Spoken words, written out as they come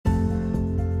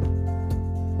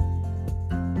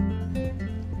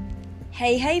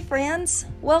Hey friends,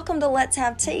 welcome to Let's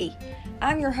Have Tea.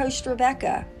 I'm your host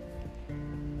Rebecca.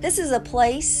 This is a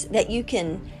place that you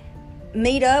can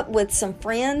meet up with some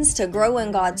friends to grow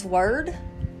in God's Word.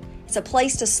 It's a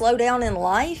place to slow down in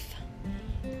life,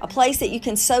 a place that you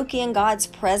can soak in God's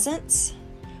presence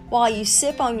while you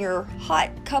sip on your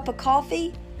hot cup of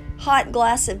coffee, hot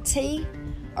glass of tea,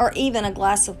 or even a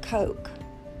glass of Coke.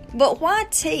 But why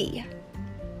tea?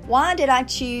 Why did I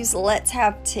choose Let's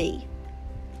Have Tea?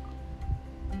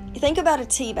 Think about a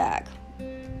tea bag.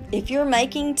 If you're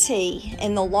making tea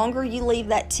and the longer you leave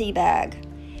that tea bag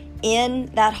in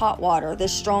that hot water, the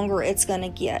stronger it's going to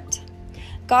get.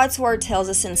 God's Word tells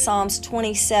us in Psalms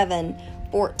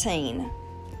 27:14,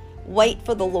 wait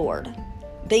for the Lord.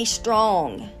 Be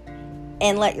strong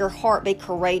and let your heart be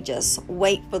courageous.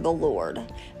 Wait for the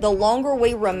Lord. The longer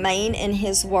we remain in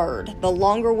His Word, the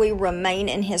longer we remain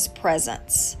in His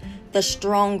presence, the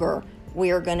stronger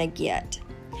we are going to get.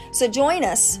 So join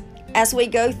us as we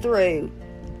go through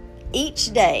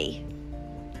each day,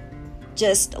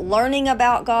 just learning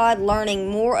about God,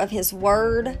 learning more of His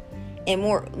Word and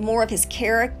more of His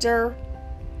character,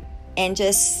 and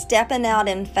just stepping out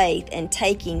in faith and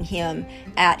taking Him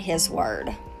at His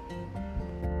Word.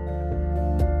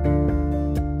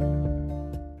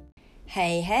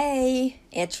 Hey,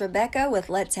 it's Rebecca with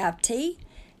Let's Have Tea.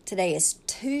 Today is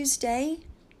Tuesday,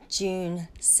 June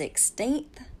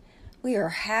 16th. We are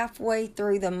halfway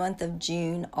through the month of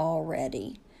June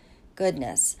already.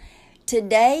 Goodness.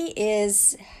 Today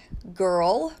is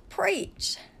Girl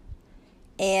Preach.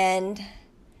 And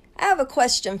I have a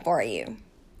question for you.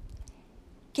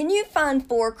 Can you find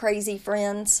 4 crazy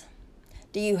friends?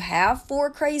 Do you have 4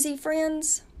 crazy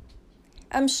friends?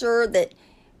 I'm sure that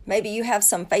maybe you have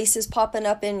some faces popping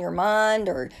up in your mind,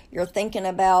 or you're thinking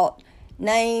about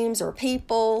names or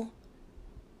people.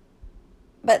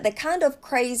 But the kind of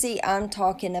crazy I'm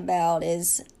talking about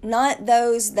is not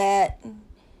those that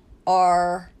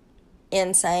are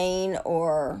insane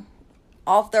or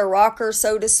off their rocker,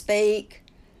 so to speak.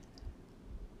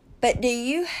 But do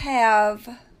you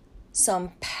have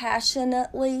some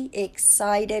passionately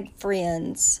excited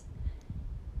friends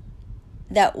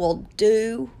that will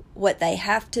do what they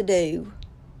have to do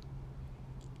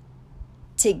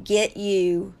to get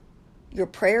you your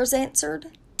prayers answered,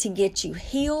 to get you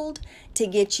healed, to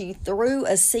get you through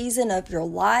a season of your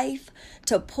life,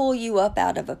 to pull you up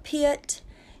out of a pit,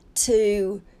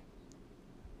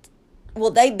 will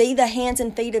they be the hands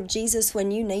and feet of Jesus when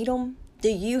you need them? Do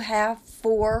you have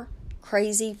 4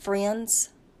 crazy friends?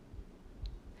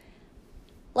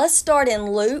 Let's start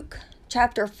in Luke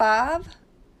chapter 5,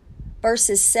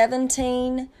 verses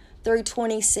 17 through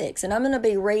 26. And I'm going to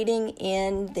be reading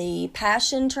in the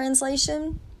Passion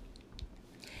Translation.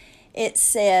 It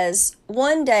says,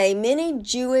 one day many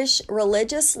Jewish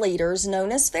religious leaders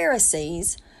known as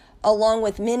Pharisees, along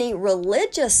with many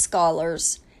religious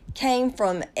scholars, came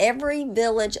from every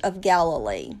village of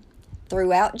Galilee,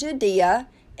 throughout Judea,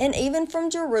 and even from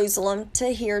Jerusalem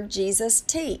to hear Jesus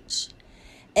teach.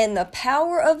 And the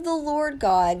power of the Lord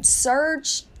God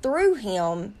surged through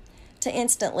him to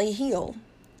instantly heal.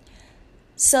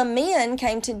 Some men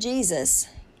came to Jesus,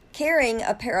 carrying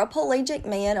a paraplegic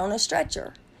man on a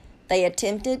stretcher. They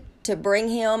attempted to bring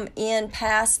him in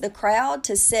past the crowd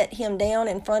to set him down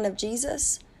in front of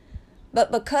Jesus.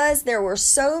 But because there were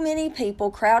so many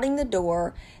people crowding the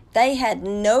door, they had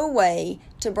no way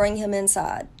to bring him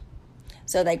inside.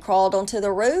 So they crawled onto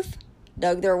the roof,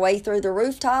 dug their way through the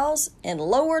roof tiles, and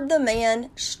lowered the man,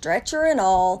 stretcher and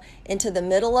all, into the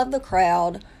middle of the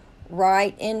crowd,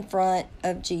 right in front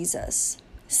of Jesus.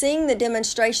 Seeing the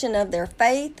demonstration of their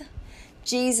faith,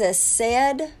 Jesus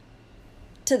said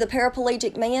to the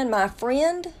paraplegic man, my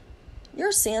friend,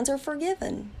 your sins are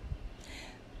forgiven.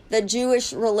 The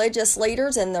Jewish religious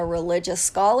leaders and the religious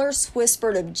scholars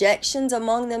whispered objections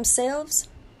among themselves.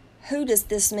 Who does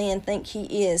this man think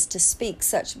he is to speak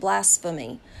such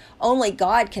blasphemy? Only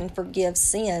God can forgive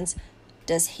sins.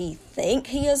 Does he think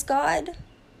he is God?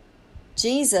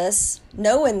 Jesus,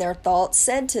 knowing their thoughts,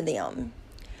 said to them,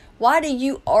 why do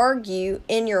you argue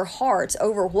in your hearts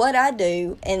over what I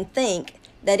do and think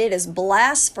that it is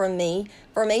blasphemy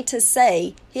for me to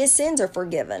say his sins are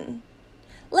forgiven?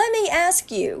 Let me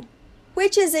ask you,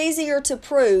 which is easier to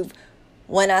prove,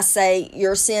 when I say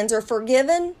your sins are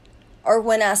forgiven, or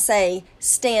when I say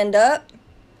stand up,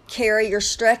 carry your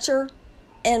stretcher,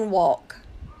 and walk?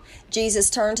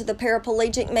 Jesus turned to the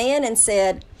paraplegic man and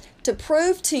said, to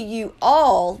prove to you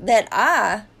all that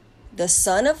I, the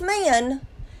Son of Man,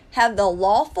 have the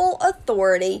lawful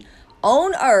authority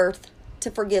on earth to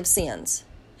forgive sins.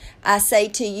 I say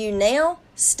to you now,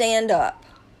 stand up,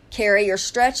 carry your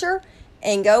stretcher,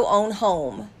 and go on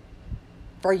home.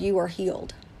 for you are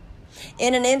healed."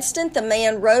 In an instant, the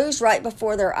man rose right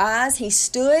before their eyes. He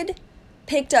stood,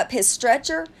 picked up his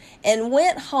stretcher, and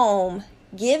went home,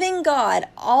 giving God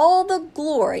all the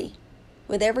glory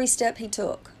with every step he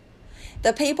took.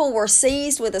 The people were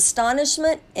seized with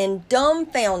astonishment and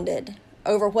dumbfounded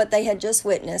over what they had just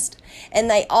witnessed, and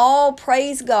they all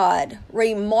praised God,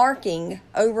 remarking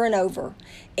over and over,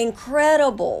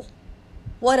 "Incredible!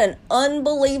 What an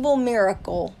unbelievable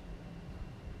miracle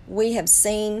we have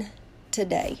seen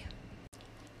today."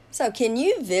 So can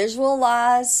you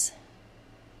visualize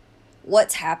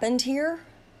what's happened here?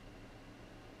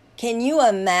 Can you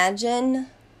imagine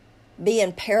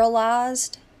being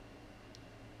paralyzed?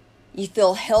 You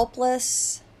feel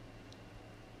helpless.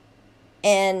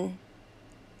 And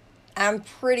I'm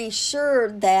pretty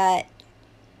sure that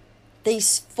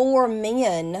these four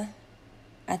men,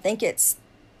 I think it's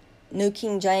New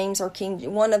King James or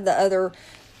one of the other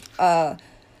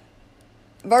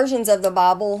versions of the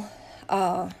Bible,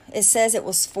 it says it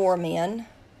was four men.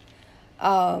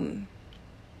 I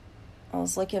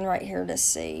was looking right here to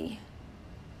see.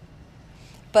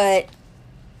 But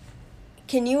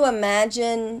can you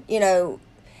imagine,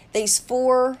 these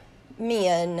four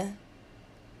men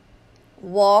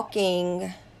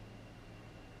walking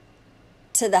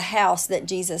to the house that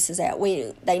Jesus is at?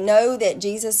 They know that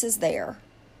Jesus is there.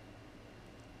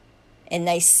 And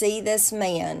they see this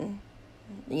man.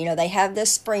 They have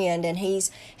this friend, and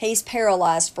he's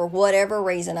paralyzed for whatever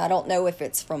reason. I don't know if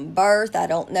it's from birth. I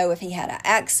don't know if he had an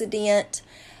accident.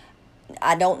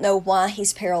 I don't know why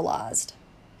he's paralyzed.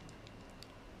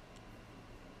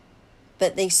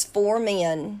 But these four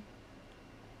men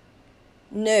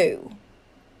knew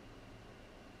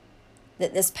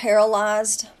that this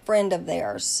paralyzed friend of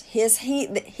theirs, his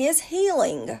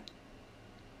healing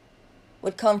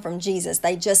would come from Jesus.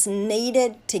 They just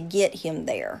needed to get him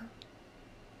there.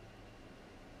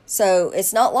 So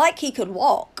it's not like he could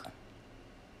walk.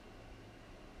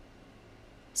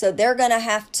 So they're going to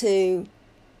have to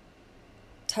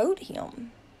tote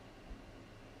him.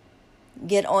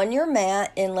 Get on your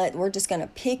mat and we're just going to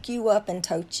pick you up and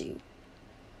tote you.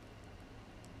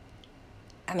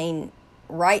 I mean,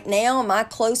 right now, my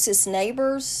closest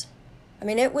neighbors,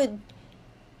 it would,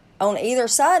 on either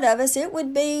side of us, it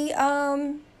would be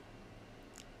a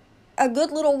good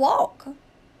little walk.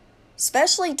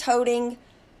 Especially toting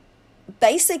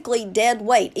basically dead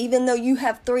weight, even though you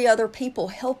have three other people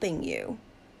helping you.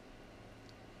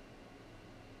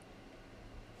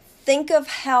 Think of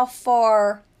how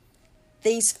far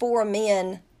these four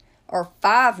men, or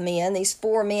five men, these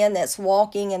four men that's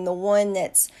walking, and the one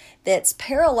that's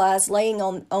paralyzed laying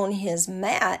on his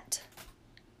mat.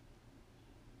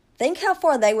 Think how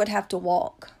far they would have to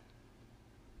walk.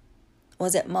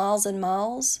 Was it miles and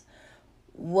miles?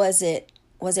 Was it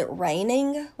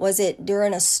raining? Was it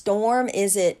during a storm?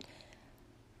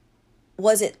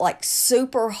 Was it like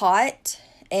super hot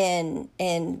and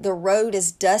the road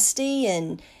is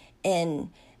dusty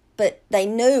but they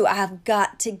knew, I've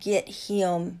got to get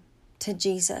him to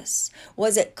Jesus.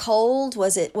 Was it cold?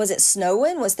 Was it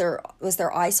snowing? Was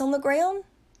there ice on the ground?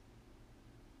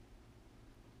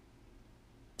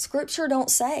 Scripture don't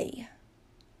say.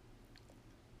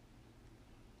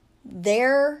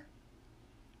 Their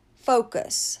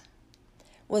focus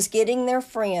was getting their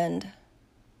friend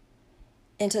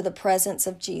into the presence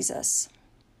of Jesus.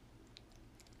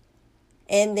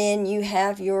 And then you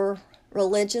have your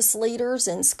religious leaders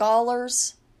and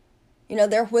scholars.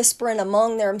 They're whispering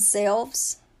among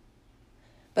themselves.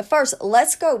 But first,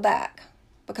 let's go back,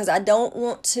 because I don't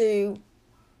want to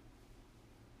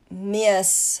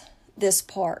miss this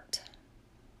part.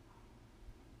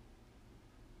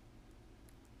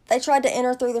 They tried to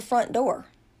enter through the front door.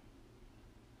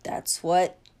 That's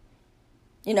what,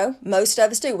 most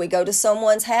of us do. We go to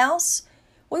someone's house,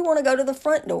 we want to go to the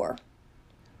front door.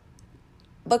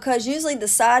 Because usually the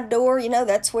side door,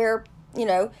 that's where,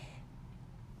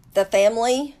 the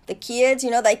family, the kids,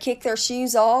 they kick their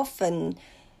shoes off. And,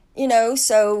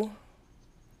 so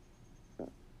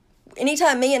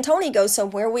anytime me and Tony go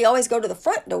somewhere, we always go to the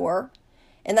front door.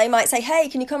 And they might say, "Hey,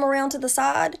 can you come around to the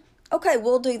side?" Okay,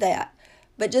 we'll do that.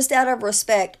 But just out of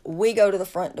respect, we go to the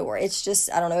front door. It's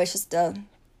just, I don't know, it's just a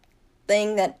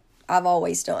thing that I've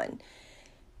always done.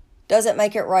 Doesn't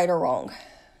make it right or wrong.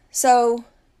 So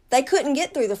they couldn't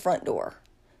get through the front door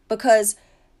because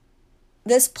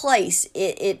this place,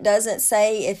 it doesn't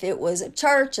say if it was a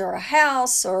church or a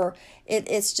house, or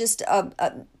it's just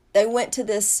they went to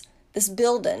this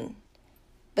building,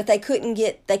 but they couldn't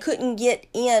get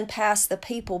in past the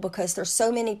people because there's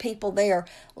so many people there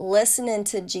listening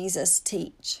to Jesus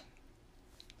teach.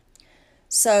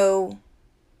 So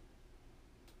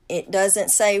it doesn't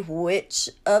say which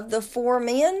of the four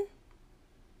men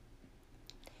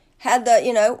had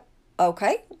the,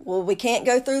 okay, well, we can't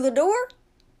go through the door.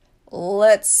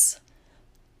 Let's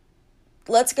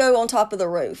go on top of the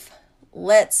roof.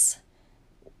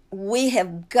 We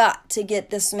have got to get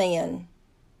this man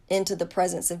into the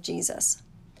presence of Jesus.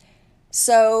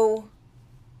 So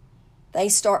they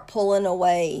start pulling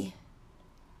away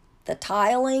the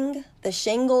tiling, the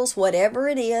shingles, whatever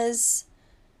it is.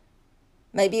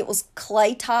 Maybe it was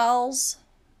clay tiles.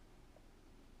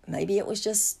 Maybe it was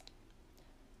just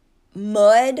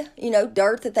mud,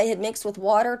 dirt that they had mixed with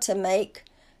water to make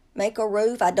a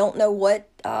roof. I don't know what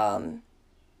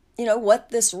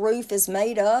this roof is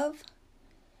made of.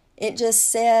 It just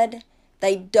said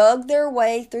they dug their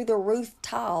way through the roof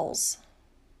tiles.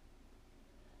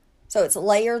 So it's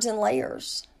layers and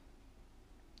layers.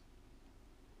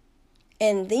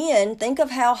 And then think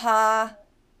of how high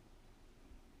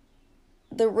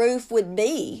the roof would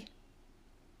be.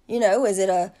 Is it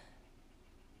a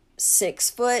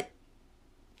 6 foot?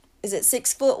 Is it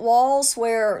 6 foot walls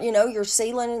where, your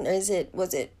ceiling,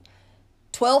 was it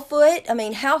 12 foot? I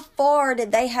mean, how far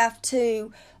did they have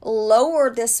to lower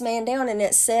this man down? And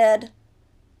it said,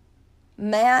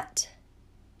 it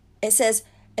says,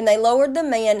 and they lowered the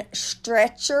man,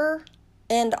 stretcher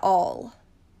and all,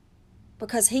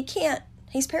 because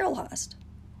he's paralyzed.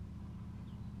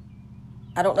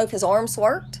 I don't know if his arms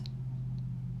worked,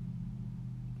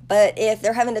 but if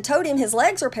they're having to tote him, his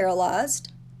legs are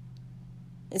paralyzed.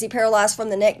 Is he paralyzed from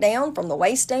the neck down, from the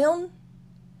waist down?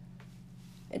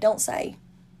 It don't say.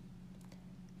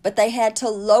 But they had to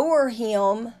lower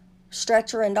him,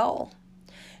 stretcher and all.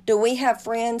 Do we have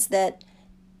friends that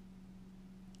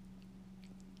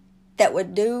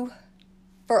would do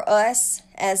for us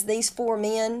as these four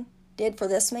men did for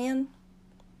this man?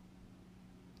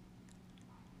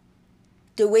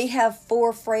 Do we have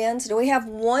four friends? Do we have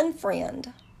one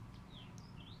friend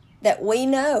that we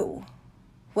know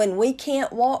when we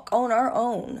can't walk on our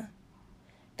own,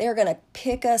 they're going to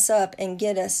pick us up and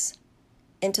get us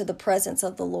into the presence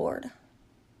of the Lord?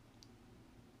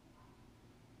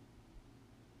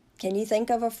 Can you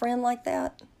think of a friend like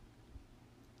that?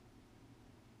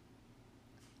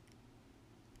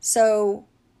 So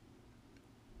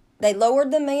they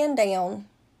lowered the man down,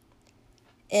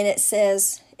 and it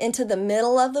says into the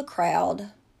middle of the crowd,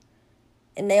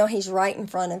 and now he's right in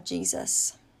front of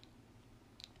Jesus.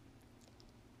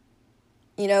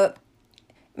 It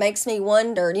makes me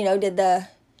wonder, did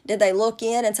they look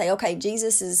in and say, okay,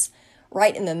 Jesus is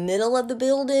right in the middle of the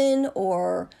building,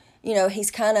 or,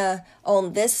 he's kind of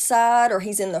on this side, or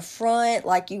he's in the front,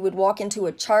 like you would walk into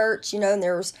a church, and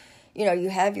there's, you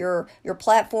have your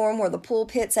platform where the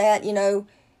pulpit's at,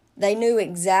 they knew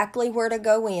exactly where to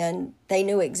go in. They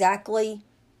knew exactly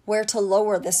where to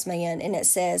lower this man. And it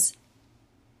says,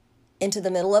 into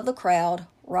the middle of the crowd,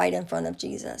 right in front of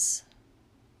Jesus.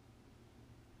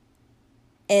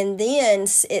 And then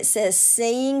it says,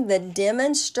 seeing the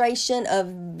demonstration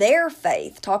of their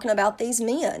faith, talking about these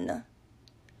men,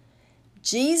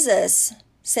 Jesus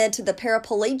said to the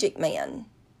paraplegic man,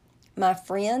 my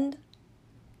friend,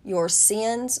 your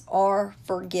sins are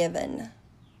forgiven.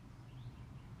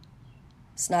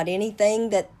 It's not anything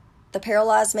that the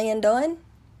paralyzed man done.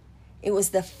 It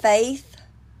was the faith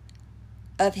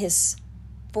of his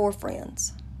four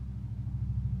friends.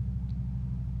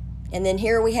 And then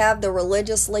here we have the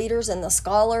religious leaders and the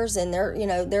scholars, and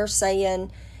they're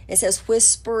saying, it says,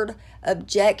 whispered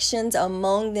objections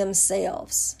among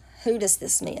themselves. Who does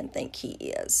this man think he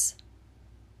is?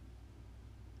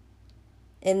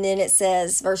 And then it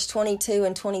says, verse 22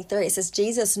 and 23, it says,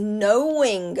 Jesus,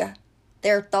 knowing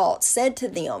their thoughts, said to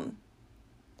them,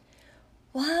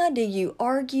 why do you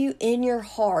argue in your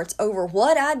hearts over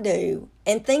what I do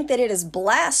and think that it is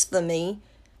blasphemy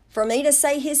for me to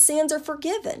say his sins are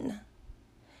forgiven?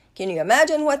 Can you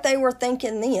imagine what they were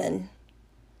thinking then?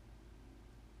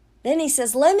 Then he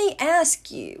says, let me ask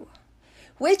you,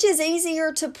 which is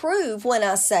easier to prove when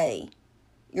I say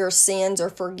your sins are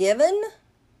forgiven?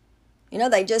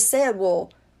 They just said,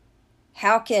 well,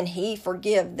 how can he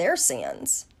forgive their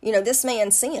sins? This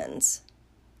man sins.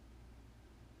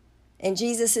 And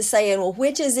Jesus is saying, well,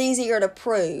 which is easier to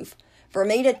prove? For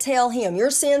me to tell him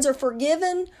your sins are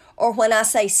forgiven, or when I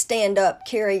say stand up,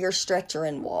 carry your stretcher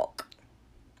and walk?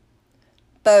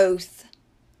 Both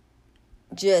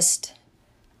just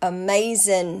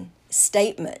amazing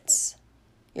statements.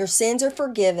 Your sins are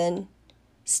forgiven,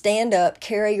 stand up,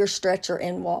 carry your stretcher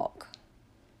and walk.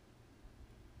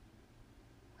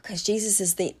 Because Jesus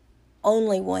is the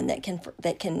only one that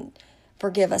can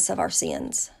forgive us of our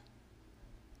sins.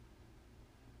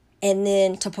 And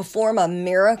then to perform a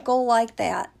miracle like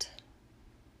that,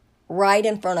 right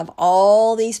in front of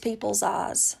all these people's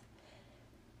eyes.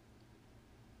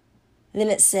 Then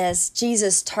it says,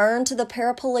 Jesus turned to the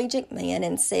paraplegic man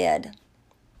and said,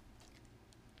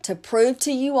 to prove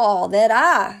to you all that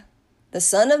I, the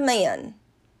Son of Man,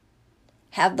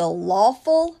 have the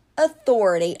lawful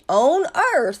authority on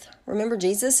earth. Remember,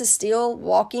 Jesus is still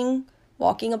walking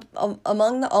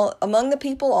among the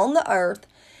people on the earth.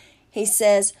 He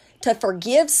says, to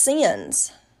forgive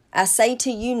sins, I say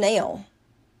to you now,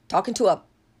 talking to a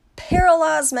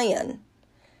paralyzed man,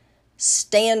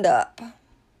 stand up.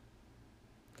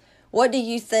 What do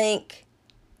you think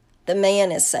the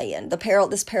man is saying?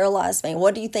 This paralyzed man,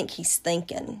 what do you think he's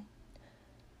thinking?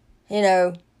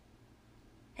 And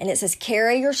it says,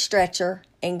 carry your stretcher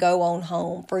and go on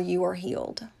home, for you are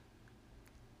healed.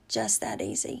 Just that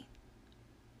easy.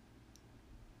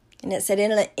 And it said,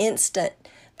 in an instant,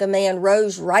 the man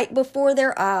rose right before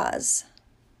their eyes.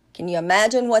 Can you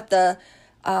imagine what the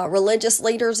religious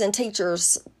leaders and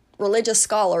teachers, religious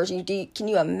scholars, can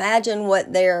you imagine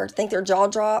what think their jaw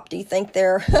dropped? Do you think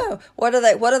they're, what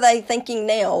are they thinking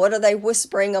now? What are they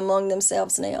whispering among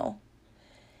themselves now?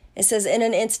 It says, in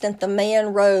an instant, the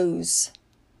man rose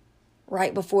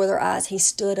right before their eyes. He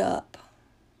stood up.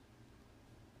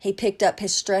 He picked up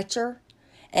his stretcher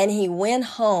and he went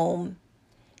home,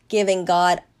 giving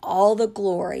God all the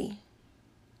glory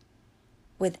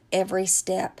with every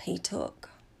step he took.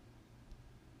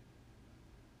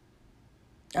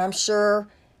 I'm sure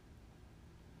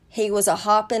he was a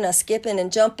hopping, a skipping,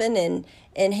 and jumping,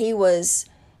 and he was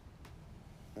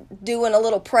doing a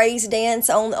little praise dance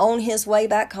on his way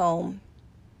back home.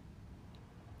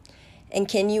 And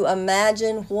can you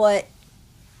imagine what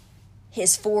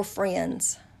his 4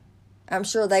 friends, I'm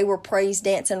sure they were praise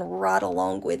dancing right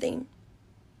along with him.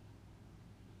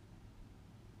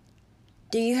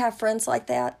 Do you have friends like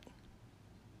that?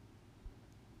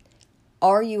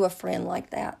 Are you a friend like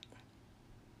that?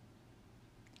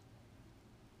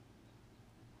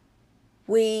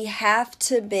 We have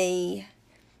to be,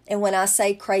 and when I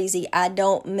say crazy, I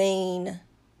don't mean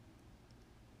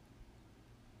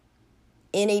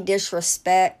any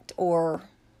disrespect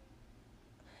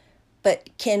but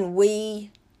can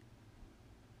we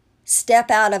step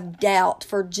out of doubt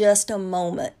for just a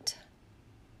moment?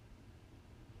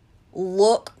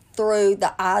 Look through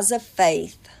the eyes of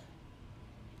faith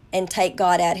and take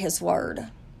God at His word.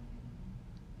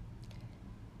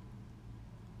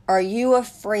 Are you a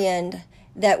friend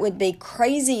that would be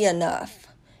crazy enough?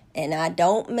 And I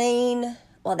don't mean,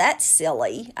 well, that's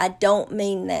silly. I don't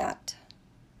mean that.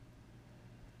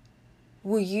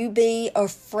 Will you be a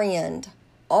friend?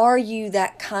 Are you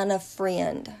that kind of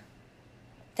friend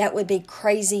that would be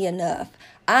crazy enough?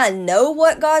 I know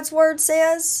what God's word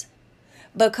says,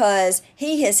 because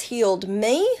He has healed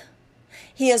me.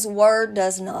 His word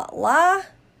does not lie.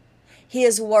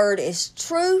 His word is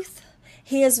truth.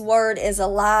 His word is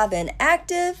alive and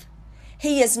active.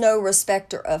 He is no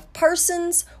respecter of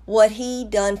persons. What He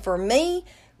done for me,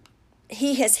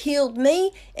 He has healed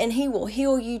me, and He will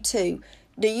heal you too.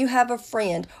 Do you have a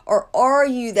friend, or are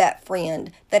you that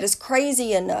friend that is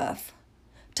crazy enough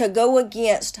to go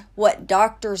against what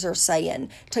doctors are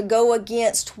saying, to go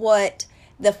against what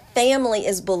the family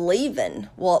is believing?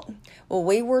 Well,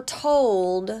 we were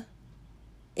told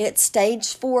it's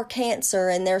stage 4 cancer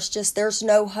and there's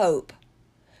no hope.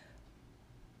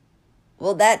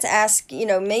 Well, that's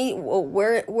me, well,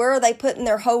 where are they putting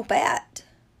their hope at?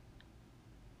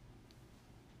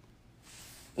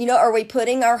 Are we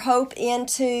putting our hope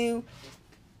into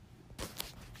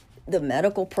the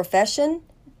medical profession?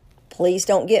 Please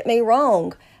don't get me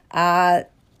wrong. I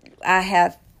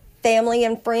have family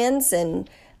and friends and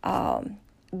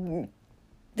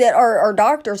that are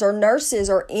doctors or nurses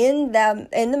or in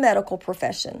the medical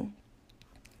profession.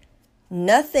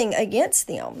 Nothing against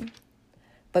them,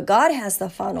 but God has the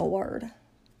final word.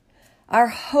 Our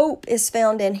hope is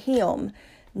found in Him,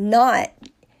 not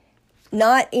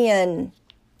in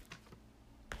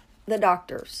the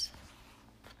doctors.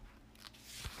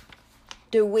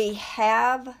 Do we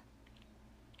have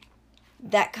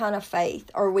that kind of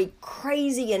faith? Are we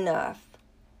crazy enough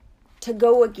to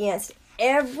go against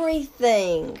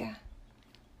everything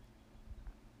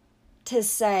to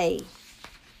say,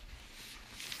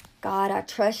 God, I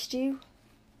trust you.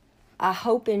 I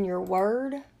hope in your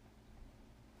word.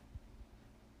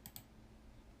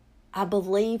 I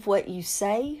believe what you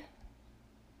say.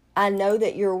 I know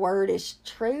that your word is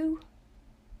true.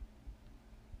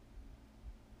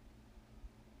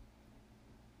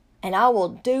 And I will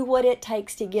do what it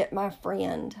takes to get my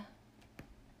friend.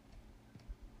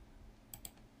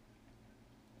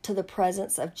 to the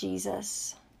presence of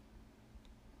Jesus.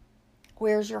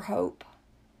 Where's your hope?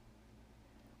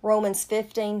 Romans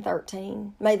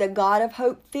 15:13. May the God of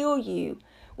hope fill you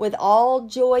with all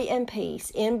joy and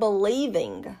peace in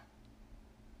believing,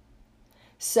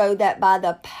 so that by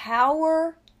the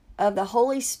power of the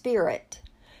Holy Spirit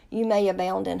you may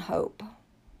abound in hope.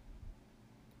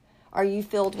 Are you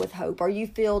filled with hope? Are you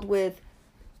filled with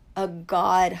a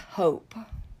God hope?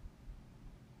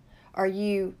 Are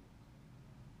you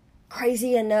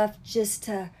crazy enough just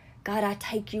to, God, I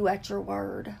take you at your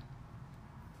word?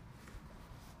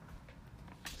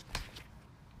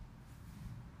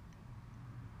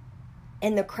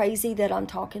 And the crazy that I'm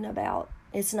talking about,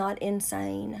 it's not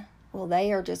insane. Well,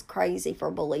 they are just crazy for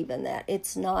believing that.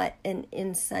 It's not an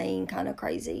insane kind of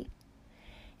crazy.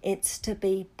 It's to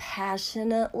be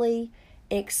passionately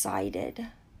excited.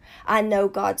 I know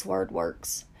God's word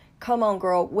works. Come on,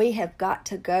 girl, we have got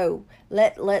to go.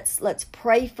 Let's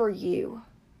pray for you.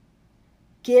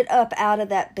 Get up out of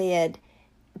that bed.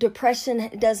 Depression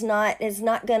is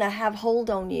not going to have hold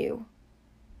on you.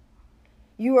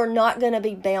 You are not going to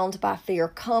be bound by fear.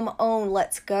 Come on,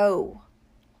 let's go.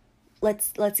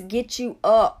 Let's get you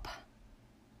up.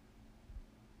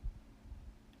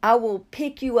 I will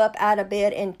pick you up out of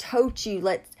bed and tote you.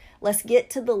 Let's get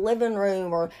to the living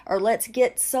room, or let's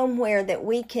get somewhere that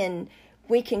we can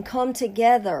come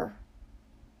together.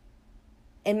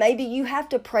 And maybe you have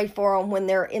to pray for them when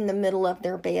they're in the middle of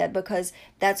their bed, because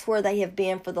that's where they have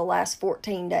been for the last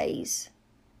 14 days.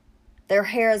 Their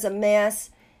hair is a mess.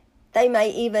 They may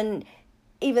even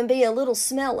be a little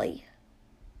smelly.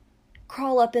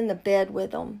 Crawl up in the bed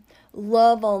with them.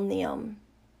 Love on them.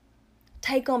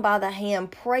 Take them by the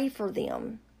hand. Pray for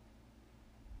them.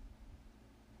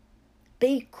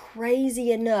 Be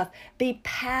crazy enough. Be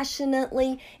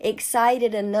passionately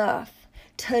excited enough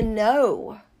to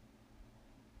know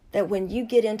that when you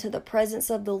get into the presence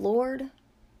of the Lord,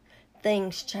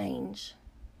 things change.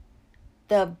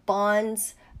 The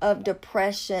bonds of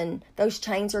depression, those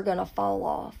chains are going to fall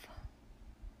off.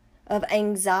 Of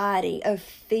anxiety, of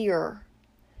fear,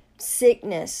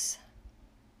 sickness,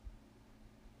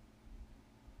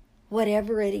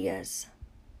 whatever it is.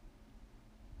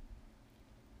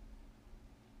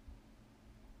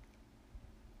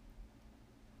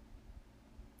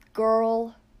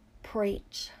 Girl,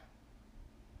 preach.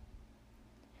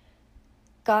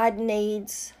 God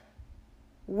needs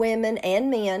women and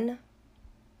men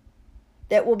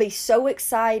that will be so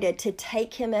excited to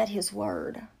take him at his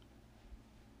word.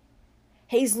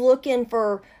 He's looking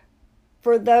for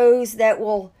those that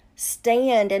will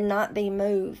stand and not be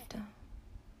moved.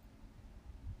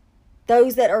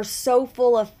 Those that are so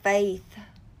full of faith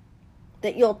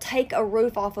that you'll take a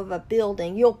roof off of a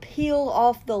building. You'll peel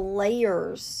off the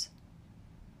layers.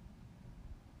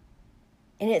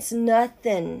 And it's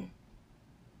nothing.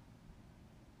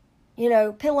 You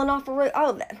know, peeling off a roof.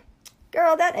 Oh,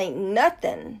 girl, that ain't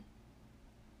nothing.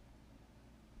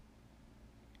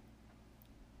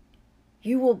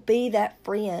 You will be that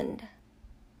friend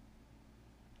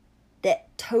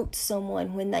that totes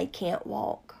someone when they can't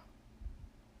walk.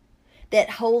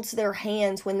 That holds their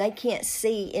hands when they can't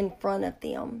see in front of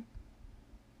them.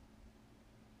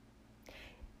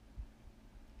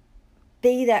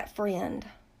 Be that friend.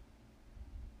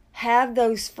 Have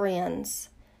those friends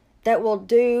that will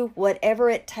do whatever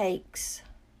it takes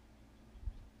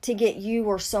to get you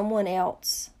or someone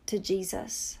else to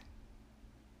Jesus.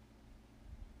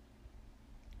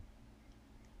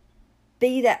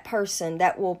 Be that person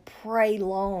that will pray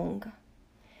long,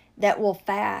 that will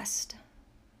fast,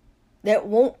 that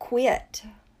won't quit,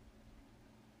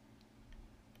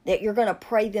 that you're going to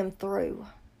pray them through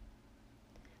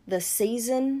the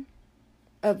season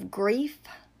of grief,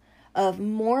 of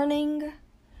mourning,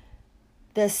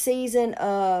 the season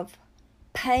of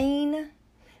pain,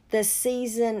 the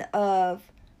season of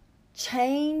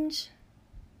change,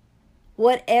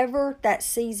 whatever that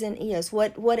season is,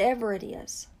 whatever it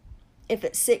is. If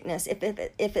it's sickness, if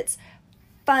it's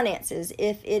finances,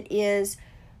 if it is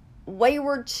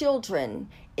wayward children,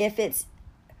 if it's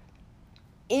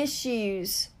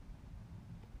issues,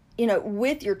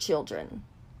 with your children.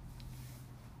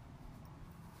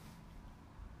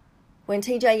 When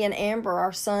TJ and Amber,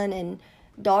 our son and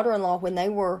daughter-in-law, when they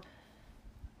were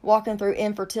walking through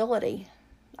infertility,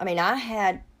 I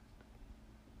had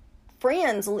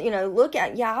friends, look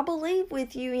at, I believe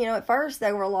with you. At first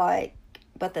they were like,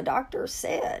 but the doctor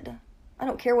said. I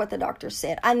don't care what the doctor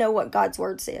said. I know what God's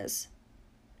word says.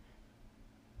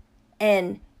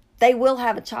 And they will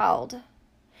have a child.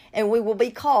 And we will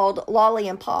be called Lolly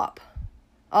and Pop.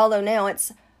 Although now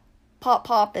it's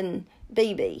Pop and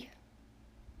BB.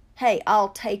 Hey, I'll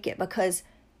take it, because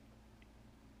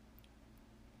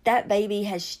that baby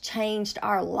has changed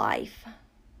our life.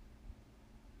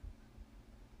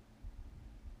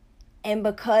 And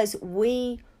because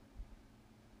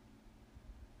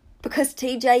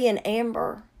TJ and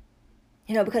Amber,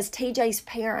 because TJ's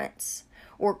parents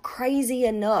were crazy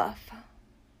enough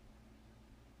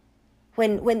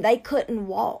when they couldn't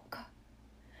walk,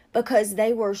 because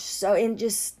they were so in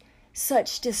just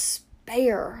such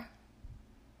despair,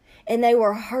 and they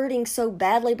were hurting so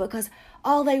badly because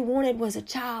all they wanted was a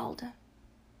child.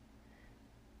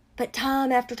 But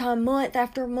time after time, month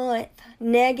after month,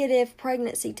 negative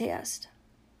pregnancy test.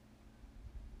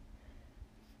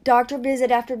 Doctor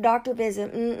visit after doctor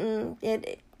visit.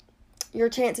 Your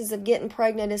chances of getting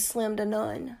pregnant is slim to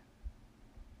none.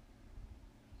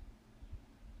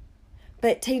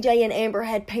 But TJ and Amber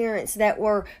had parents that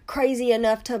were crazy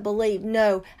enough to believe,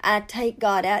 no, I take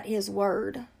God at His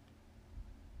word.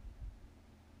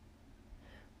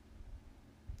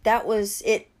 That was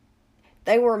it.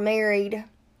 They were married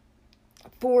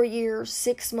 4 years,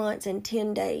 6 months, and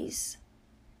 10 days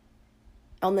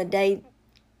on the day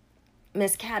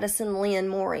Miss Caddison Lynn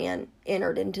Moran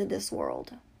entered into this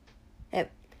world at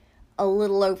a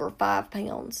little over 5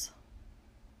 pounds.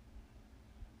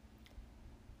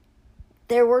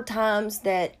 There were times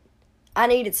that I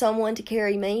needed someone to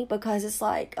carry me because it's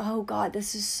like, oh God,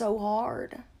 this is so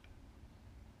hard.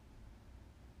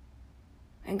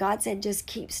 And God said, just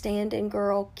keep standing,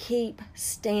 girl. Keep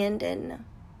standing.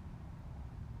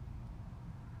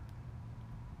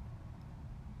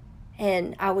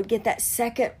 And I would get that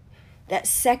second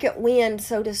wind,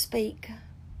 so to speak.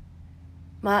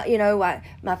 My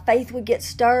faith would get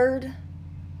stirred.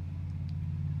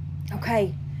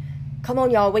 Okay, come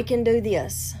on, y'all. We can do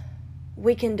this.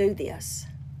 We can do this.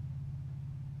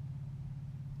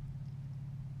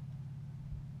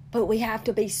 But we have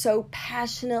to be so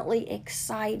passionately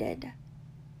excited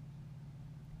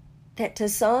that to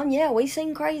some, we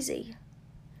seem crazy.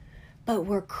 But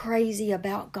we're crazy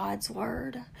about God's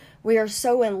word. We are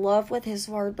so in love with His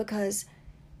word because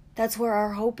that's where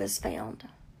our hope is found.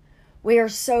 We are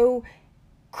so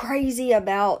crazy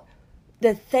about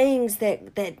the things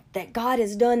that God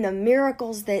has done, the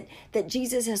miracles that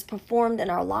Jesus has performed in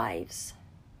our lives,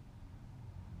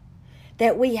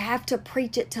 that we have to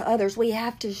preach it to others. We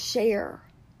have to share.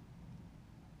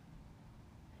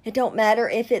 It don't matter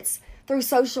if it's through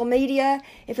social media,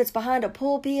 if it's behind a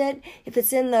pulpit, if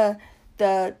it's in the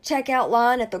checkout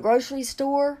line at the grocery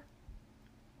store.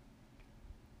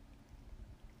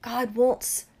 God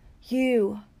wants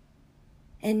you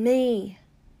and me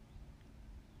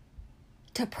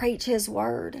to preach His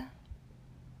word.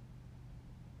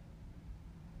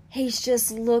 He's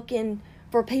just looking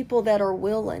for people that are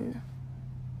willing.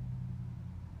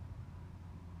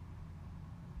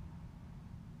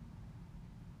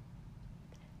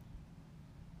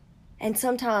 And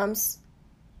sometimes,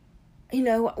 we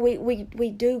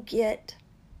do get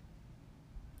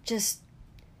just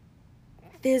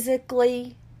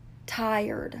physically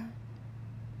tired.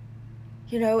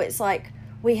 It's like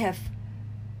we have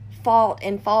fought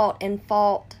and fought and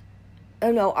fought,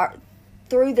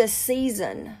 through this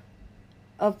season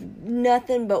of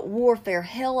nothing but warfare,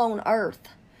 hell on earth.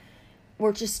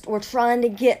 We're trying to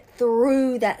get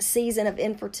through that season of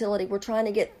infertility. We're trying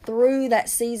to get through that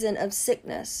season of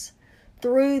sickness,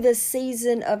 through the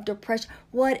season of depression,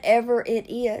 whatever it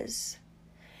is.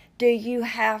 Do you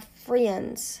have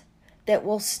friends that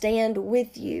will stand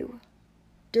with you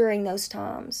during those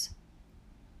times?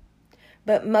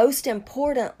 But most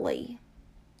importantly,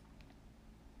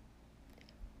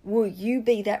 will you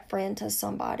be that friend to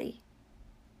somebody?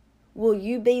 Will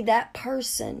you be that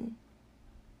person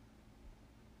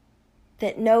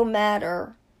that no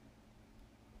matter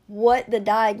what the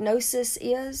diagnosis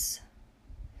is,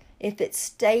 if it's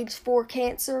stage 4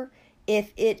 cancer,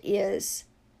 if it is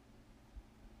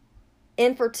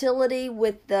infertility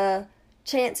with the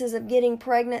chances of getting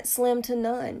pregnant slim to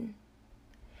none,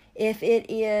 if it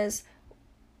is,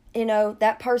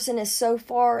 that person is so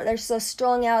far, they're so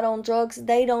strung out on drugs,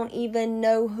 they don't even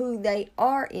know who they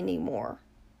are anymore.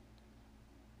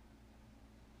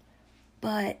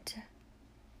 But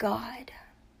God.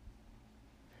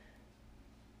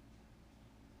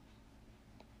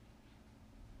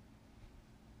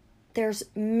 There's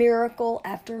miracle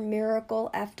after miracle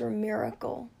after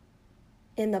miracle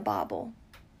in the Bible.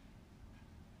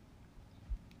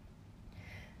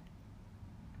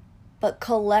 But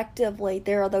collectively,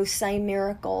 there are those same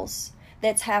miracles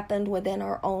that's happened within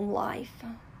our own life.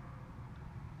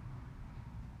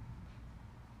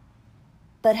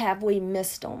 But have we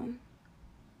missed them?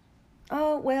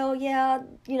 Oh, well, yeah,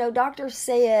 doctor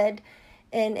said,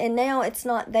 and now it's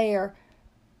not there.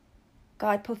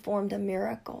 God performed a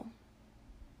miracle.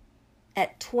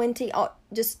 At 20,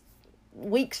 just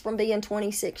weeks from being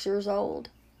 26 years old.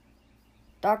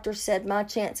 Doctors said my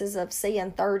chances of seeing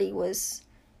 30 was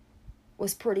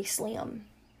pretty slim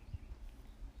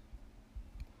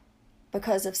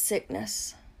because of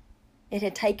sickness. It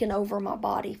had taken over my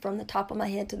body from the top of my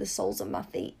head to the soles of my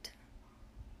feet.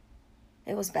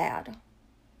 It was bad.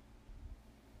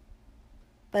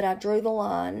 But I drew the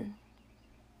line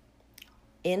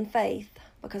in faith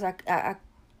because I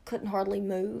couldn't hardly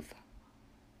move.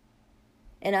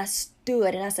 And I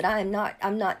stood and I said,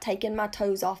 I'm not taking my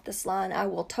toes off this line. I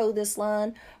will toe this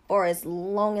line for as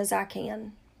long as I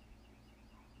can.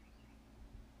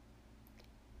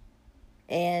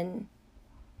 And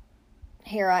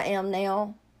here I am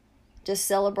now, just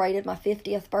celebrated my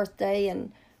 50th birthday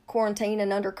and quarantine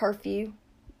and under curfew.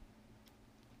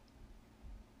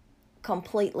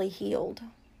 Completely healed.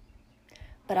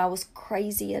 But I was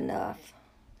crazy enough,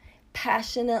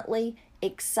 passionately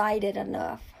excited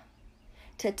enough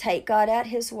to take God at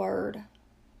His word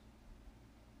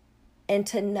and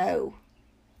to know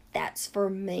that's for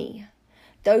me.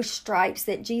 Those stripes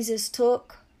that Jesus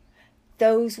took,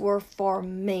 those were for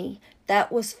me. That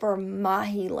was for my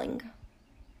healing.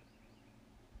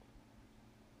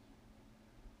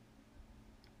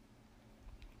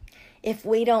 If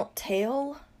we don't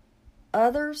tell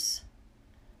others,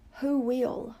 who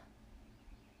will?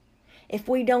 If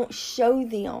we don't show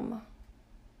them,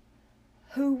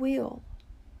 who will?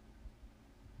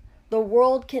 The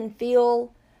world can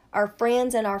fill our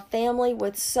friends and our family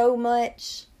with so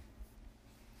much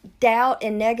doubt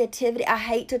and negativity. I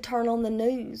hate to turn on the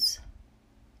news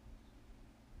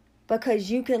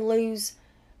because you can lose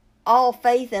all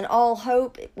faith and all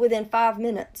hope within 5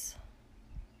 minutes.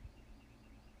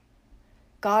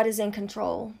 God is in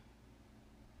control.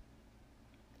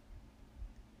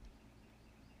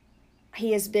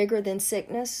 He is bigger than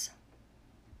sickness.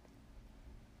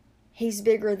 He's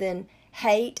bigger than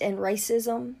hate and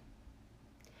racism.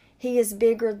 He is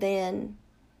bigger than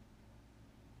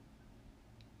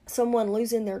someone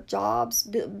losing their jobs,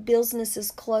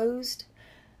 businesses closed.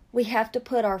 We have to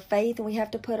put our faith and we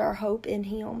have to put our hope in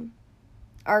Him.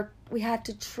 We have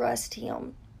to trust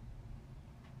Him.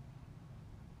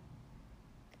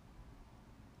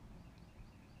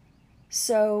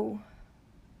 So,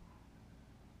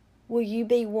 will you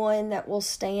be one that will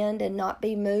stand and not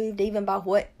be moved even by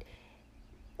what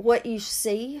you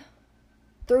see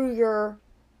through your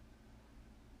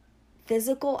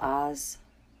physical eyes?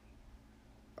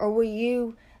 Or will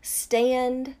you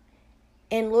stand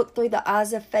and look through the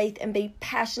eyes of faith and be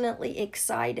passionately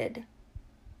excited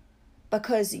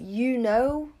because you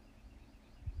know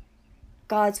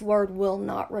God's word will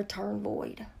not return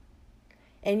void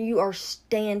and you are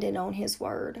standing on His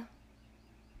word?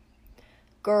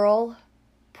 Girl,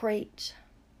 preach.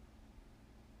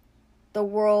 The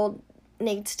world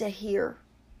needs to hear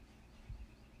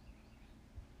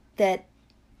that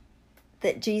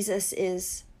Jesus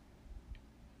is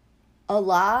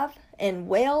alive and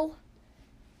well,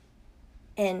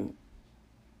 and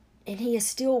He is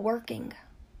still working.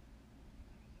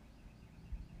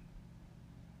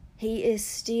 He is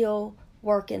still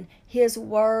working. His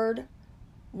word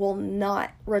will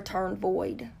not return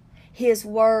void. His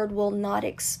word will not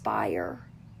expire.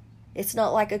 It's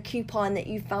not like a coupon that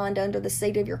you find under the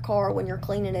seat of your car when you're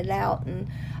cleaning it out and,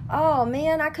 oh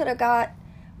man, I could have got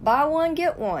buy one,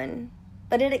 get one,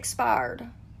 but it expired.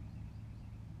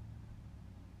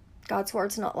 God's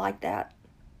word's not like that.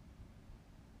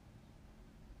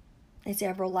 It's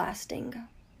everlasting.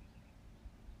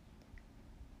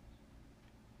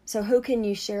 So who can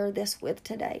you share this with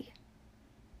today?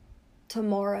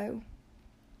 Tomorrow?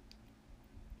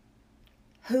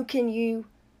 Who can you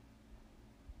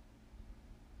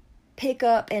pick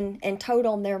up and tote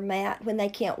on their mat when they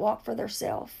can't walk for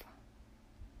themselves?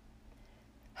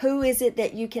 Who is it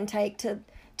that you can take to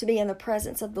be in the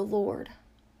presence of the Lord?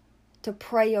 To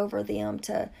pray over them,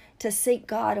 to seek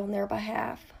God on their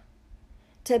behalf,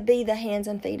 to be the hands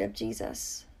and feet of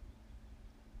Jesus.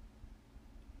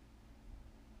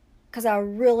 Because I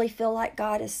really feel like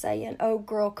God is saying, oh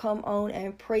girl, come on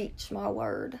and preach my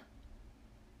word.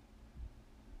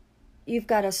 You've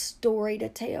got a story to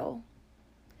tell.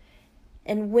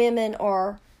 And women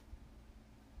are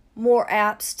more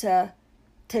apt to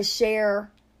share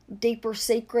deeper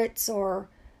secrets or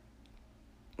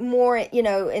more,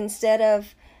 instead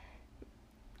of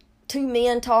two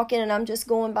men talking and I'm just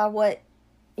going by what,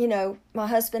 my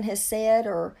husband has said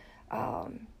or,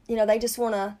 they just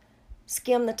want to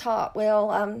skim the top. Well,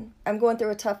 I'm going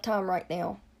through a tough time right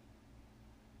now.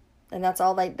 And that's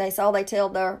all they tell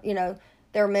their,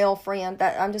 their male friend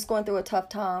that I'm just going through a tough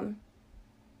time.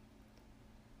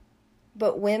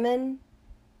 But women,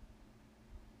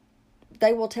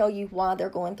 they will tell you why they're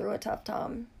going through a tough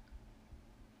time.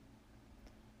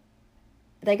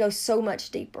 They go so much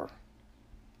deeper.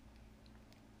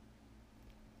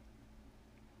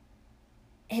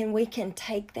 And we can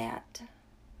take that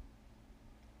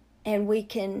and we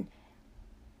can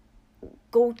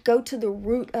go to the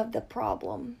root of the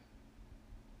problem.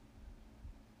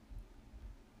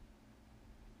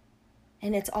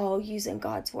 And it's all using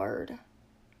God's word.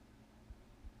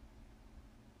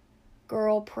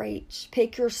 Girl, preach.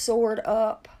 Pick your sword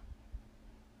up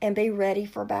and be ready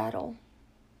for battle.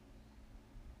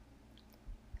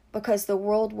 Because the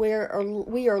world we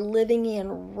are living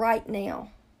in right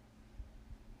now,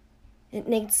 it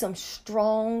needs some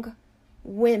strong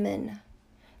women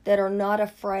that are not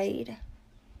afraid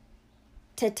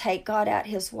to take God at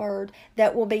His word,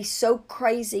 that will be so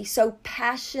crazy, so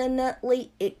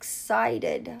passionately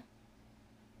excited.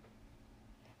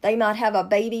 They might have a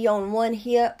baby on one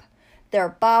hip, their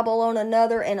Bible on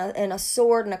another, and a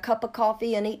sword and a cup of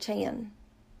coffee in each hand.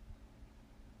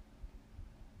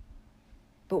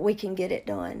 But we can get it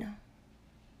done.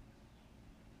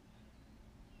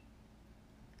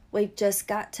 We've just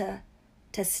got to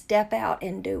step out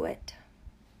and do it.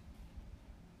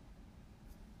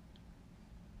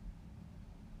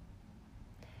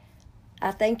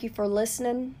 I thank you for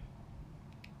listening.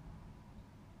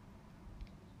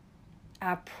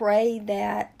 I pray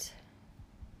that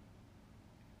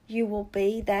you will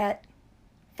be that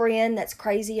friend that's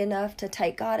crazy enough to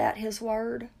take God at His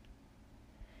word.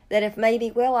 That if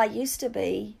maybe, well, I used to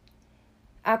be,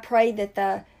 I pray that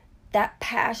that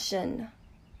passion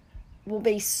will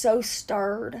be so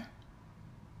stirred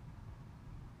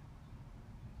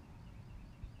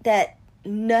that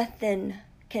nothing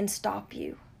can stop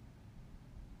you.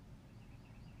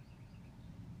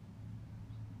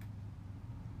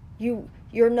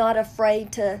 You're not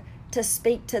afraid to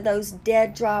speak to those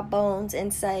dead, dry bones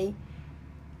and say,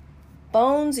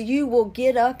 bones, you will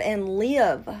get up and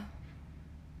live.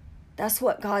 That's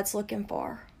what God's looking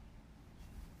for.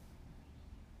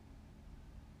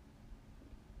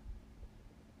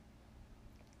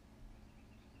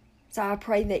 So I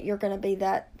pray that you're going to be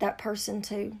that person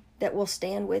too, that will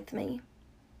stand with me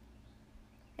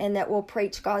and that will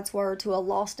preach God's word to a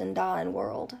lost and dying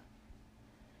world,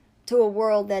 to a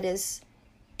world that is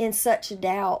in such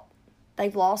doubt.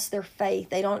 They've lost their faith.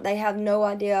 They have no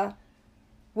idea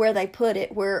where they put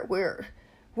it,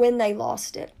 when they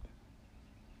lost it.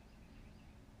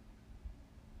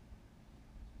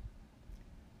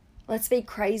 Let's be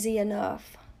crazy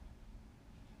enough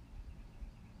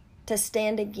to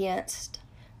stand against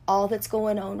all that's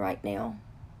going on right now.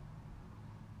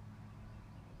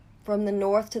 From the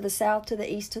north to the south to the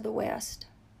east to the west.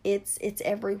 It's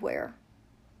everywhere.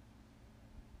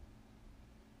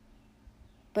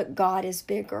 But God is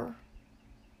bigger.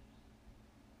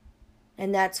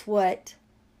 And that's what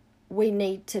we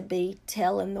need to be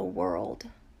telling the world.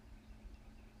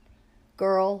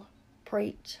 Girl,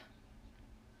 preach.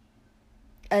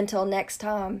 Until next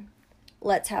time,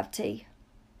 let's have tea.